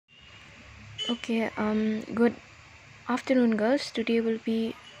Okay, good afternoon, girls. Today will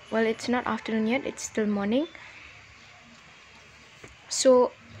be, well, it's not afternoon yet, it's still morning.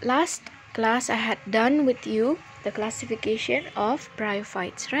 So, last class I had done with you the classification of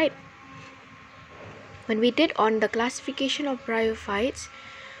bryophytes, right? When we did on the classification of bryophytes,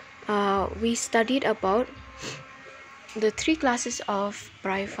 we studied about the three classes of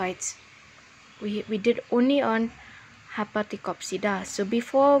bryophytes. We did only on Hepaticopsida. So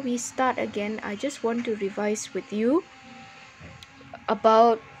before we start again, I just want to revise with you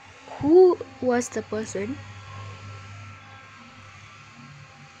about who was the person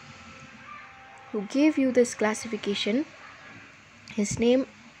who gave you this classification. His name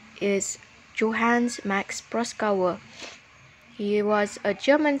is Johannes Max Proskauer. He was a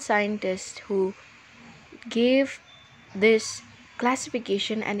German scientist who gave this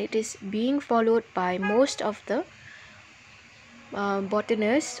classification, and it is being followed by most of the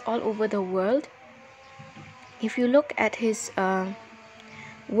botanists all over the world. If you look at his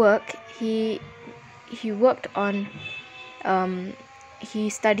work, he worked on he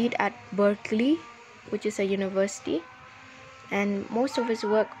studied at Berkeley, which is a university, and most of his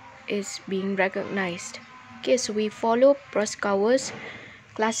work is being recognized. Okay, so we follow Proskauer's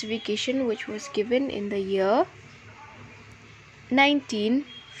classification, which was given in the year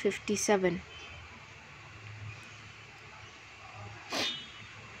 1957.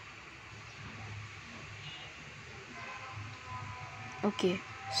 Okay,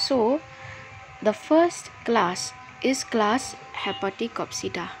 so the first class is class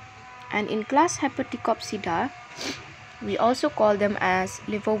Hepaticopsida, and in class Hepaticopsida we also call them as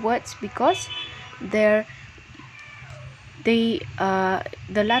liverworts because the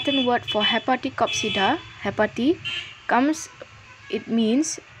Latin word for Hepaticopsida, hepati, comes, it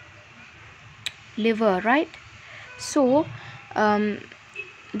means liver, right? So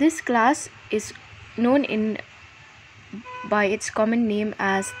this class is known by its common name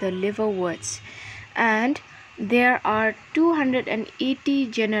as the liverworts, and there are 280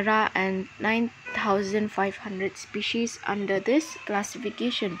 genera and 9,500 species under this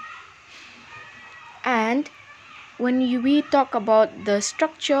classification. And when we talk about the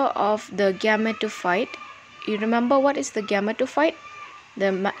structure of the gametophyte, you remember what is the gametophyte?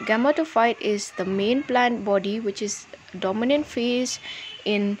 The gametophyte is the main plant body, which is dominant phase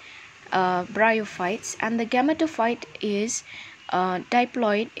in bryophytes, and the gametophyte is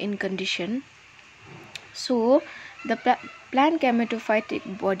diploid in condition. So the plant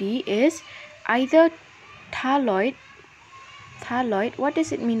gametophytic body is either thalloid. What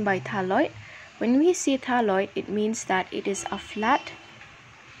does it mean by thalloid? When we say thalloid, it means that it is a flat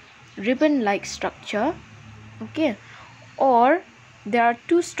ribbon-like structure. Okay, or there are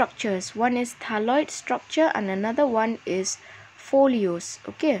two structures. One is thalloid structure and another one is foliose.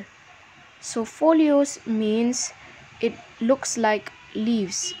 Okay, so foliose means it looks like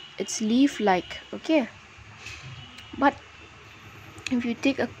leaves, it's leaf-like. Okay, but if you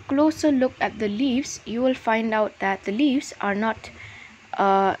take a closer look at the leaves, you will find out that the leaves are not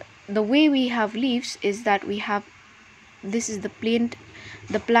the way we have leaves is that we have, this is the plant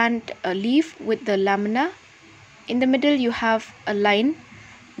leaf with the lamina. In the middle you have a line.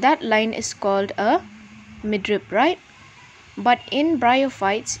 That line is called a midrib, right? But in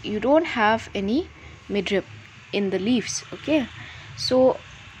bryophytes you don't have any midrib in the leaves. Okay, so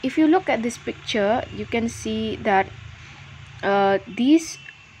if you look at this picture, you can see that the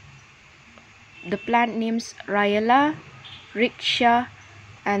plant names Rayella, Ricksha,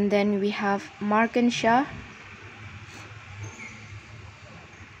 and then we have Markenshaw.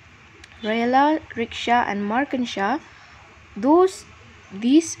 Rayella, Ricksha, and Markenshaw,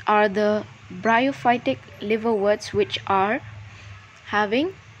 these are the bryophytic liverworts which are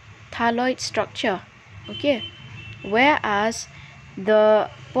having thalloid structure. Okay, whereas the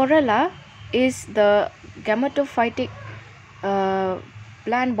Porella is the gametophytic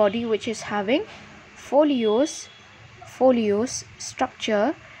plant body which is having foliose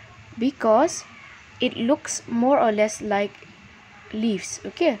structure because it looks more or less like leaves.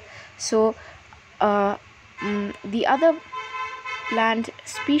 Okay, so the other plant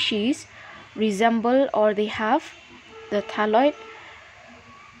species resemble, or they have the thalloid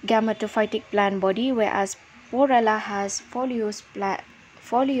gametophytic plant body, whereas Porella has foliose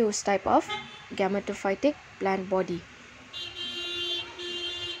type of gametophytic plant body.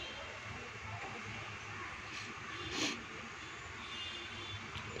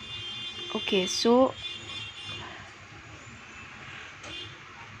 Okay, so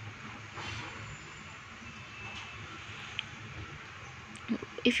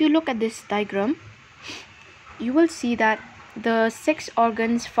if you look at this diagram, you will see that the 6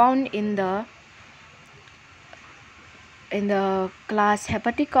 organs found in the in the class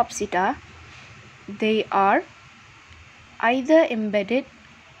Hepaticopsida, they are either embedded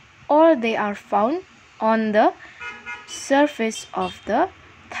or they are found on the surface of the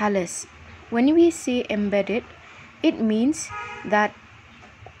thallus. When we say embedded, it means that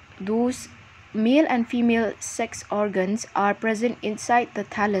those male and female sex organs are present inside the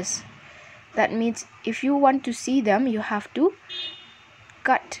thallus. That means if you want to see them, you have to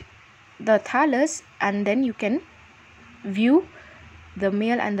cut the thallus and then you can view the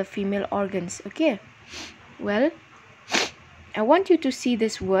male and the female organs. Okay, well, I want you to see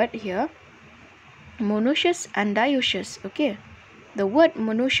this word here, monoecious and dioecious. Okay, the word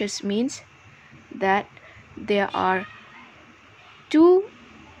monoecious means that there are two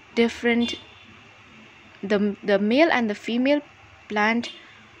different, the male and the female plant,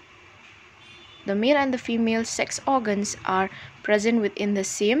 the male and the female sex organs are present within the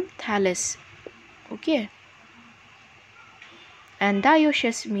same thallus. Okay, and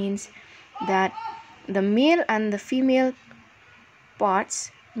dioecious means that the male and the female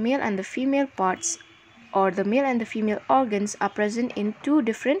parts, or the male and the female organs are present in two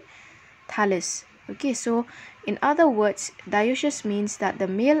different thallus. Okay, so in other words, dioecious means that the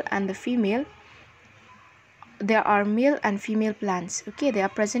male and the female, there are male and female plants. Okay, they are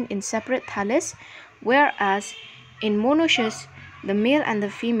present in separate thallus, whereas in monoecious, the male and the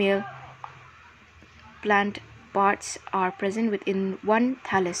female plant parts are present within one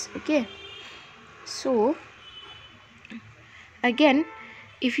thallus. Okay, so again,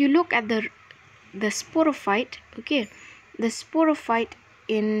 if you look at the sporophyte, okay, the sporophyte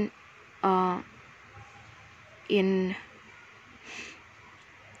in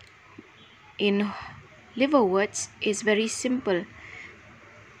liverworts is very simple.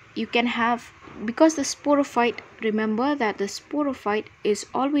 You can have, because the sporophyte, remember that the sporophyte is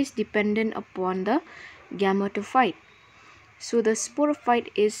always dependent upon the gametophyte. So the sporophyte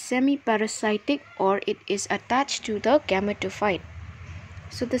is semi-parasitic, or it is attached to the gametophyte.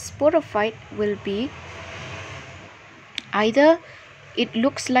 So the sporophyte will be either, it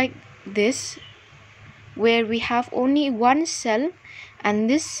looks like this, where we have only one cell and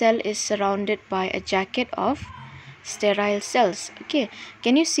this cell is surrounded by a jacket of sterile cells. Okay,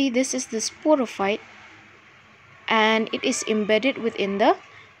 can you see this is the sporophyte and it is embedded within the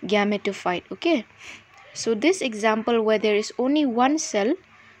gametophyte. Okay, so this example where there is only one cell,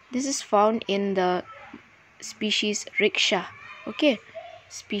 this is found in the species Ricksha. Okay,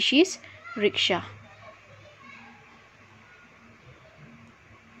 species Ricksha.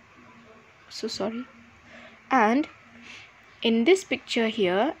 So sorry. And in this picture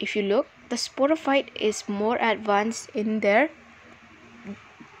here, if you look, the sporophyte is more advanced in their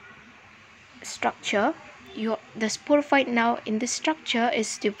structure. The sporophyte now in this structure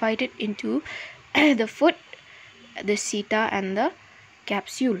is divided into the foot, the seta and the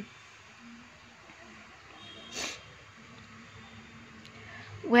capsule.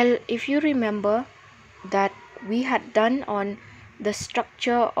 Well, if you remember that we had done on the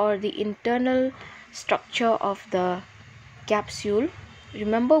structure or the internal structure of the capsule,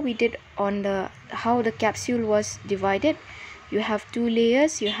 remember we did on the how the capsule was divided. You have two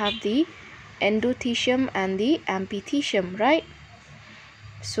layers, you have the endothecium and the amphithecium, right?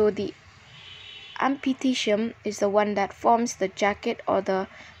 So the amphithecium is the one that forms the jacket or the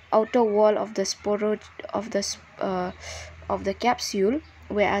outer wall of the of the capsule,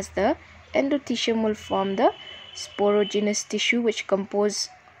 whereas the endothecium will form the sporogenous tissue, which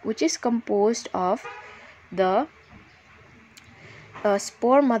is composed of the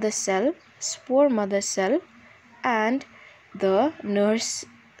spore mother cell and the nurse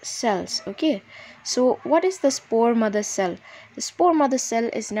cells. Okay, so what is the spore mother cell? The spore mother cell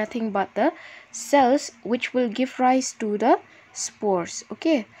is nothing but the cells which will give rise to the spores.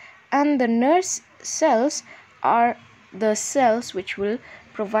 Okay, and the nurse cells are the cells which will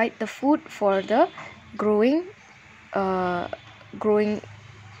provide the food for the growing,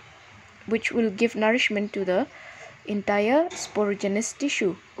 which will give nourishment to the entire sporogenous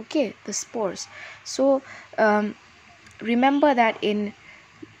tissue. Okay, the spores. So remember that in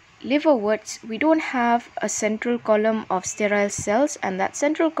liverworts we don't have a central column of sterile cells, and that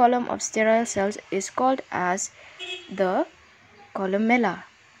central column of sterile cells is called as the columella.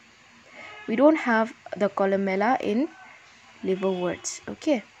 We don't have the columella in liverworts.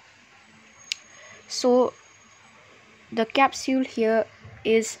 Okay, so the capsule here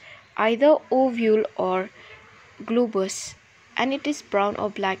is either ovule or globose, and it is brown or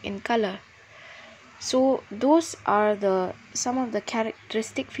black in color. So those are some of the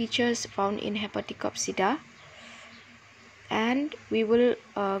characteristic features found in Hepaticopsida. and we will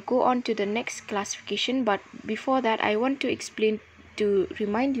go on to the next classification. But before that, I want to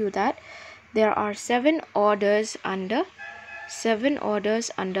remind you that there are seven orders under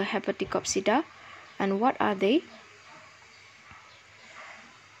Hepaticopsida. And what are they?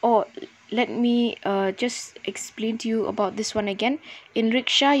 Or let me just explain to you about this one again. In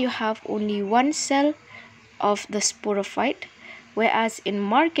Rickshaw, you have only one cell of the sporophyte, whereas in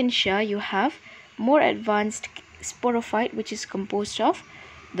Markenshire you have more advanced sporophyte, which is composed of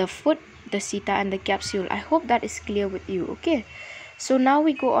the foot, the seta, and the capsule. I hope that is clear with you. Okay, so now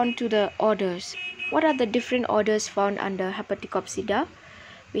we go on to the orders. What are the different orders found under Hepaticopsida?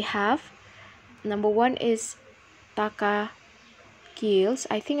 We have number one is Tachycales.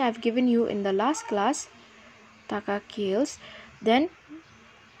 I think I've given you in the last class Tachycales. Then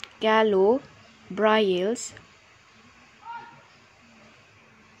Bryophytes,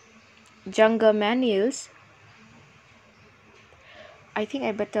 Jungermannials. I think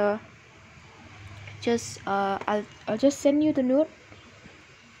I better just I'll just send you the note,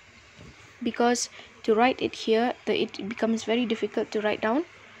 because to write it here it becomes very difficult to write down.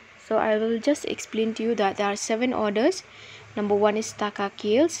 So I will just explain to you that there are seven orders. Number one is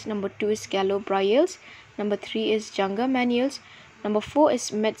Tachycales, number two is Bryophytes, number three is Jungermannials, number four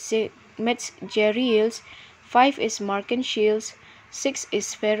is Metzgeriales, five is Markenshires, six is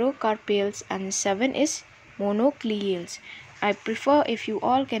Spherocarpales, and seven is Monoclinials. I prefer if you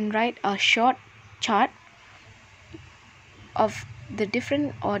all can write a short chart of the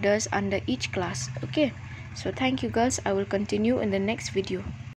different orders under each class. Okay, so thank you girls. I will continue in the next video.